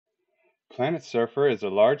Planet Surfer is a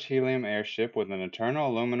large helium airship with an internal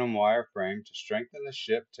aluminum wire frame to strengthen the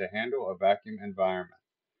ship to handle a vacuum environment.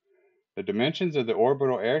 The dimensions of the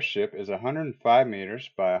orbital airship is 105 meters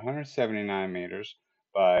by 179 meters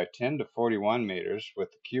by 10 to 41 meters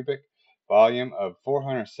with a cubic volume of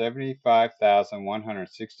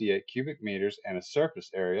 475,168 cubic meters and a surface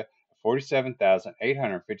area of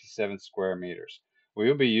 47,857 square meters. We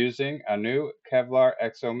will be using a new Kevlar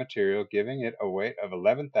exo material, giving it a weight of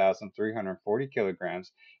 11,340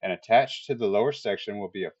 kilograms, and attached to the lower section will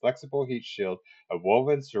be a flexible heat shield of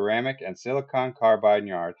woven ceramic and silicon carbide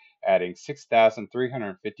yarn, adding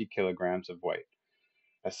 6,350 kilograms of weight.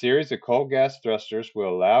 A series of cold gas thrusters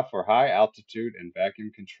will allow for high altitude and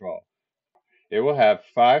vacuum control. It will have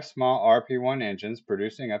 5 small RP-1 engines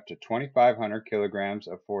producing up to 2,500 kilograms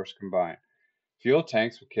of force combined. Fuel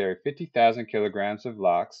tanks will carry 50,000 kilograms of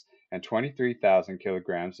LOX and 23,000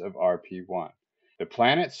 kilograms of RP-1. The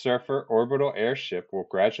Planet Surfer orbital airship will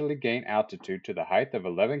gradually gain altitude to the height of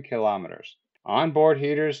 11 kilometers. Onboard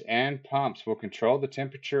heaters and pumps will control the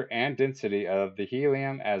temperature and density of the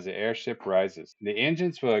helium as the airship rises. The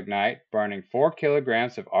engines will ignite, burning 4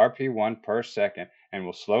 kilograms of RP-1 per second, and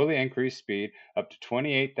will slowly increase speed up to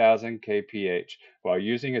 28,000 kph while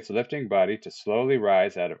using its lifting body to slowly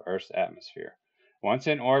rise out of Earth's atmosphere. Once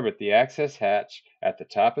in orbit, the access hatch at the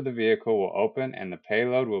top of the vehicle will open and the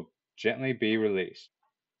payload will gently be released.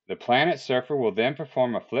 The Planet Surfer will then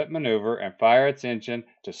perform a flip maneuver and fire its engine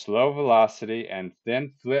to slow velocity and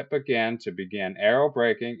then flip again to begin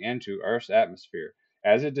aerobraking into Earth's atmosphere.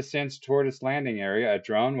 As it descends toward its landing area, a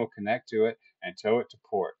drone will connect to it and tow it to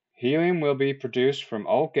port. Helium will be produced from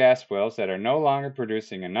old gas wells that are no longer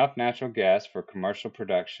producing enough natural gas for commercial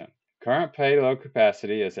production. Current payload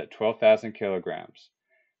capacity is at 12,000 kilograms.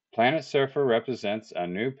 Planet Surfer represents a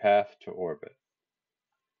new path to orbit.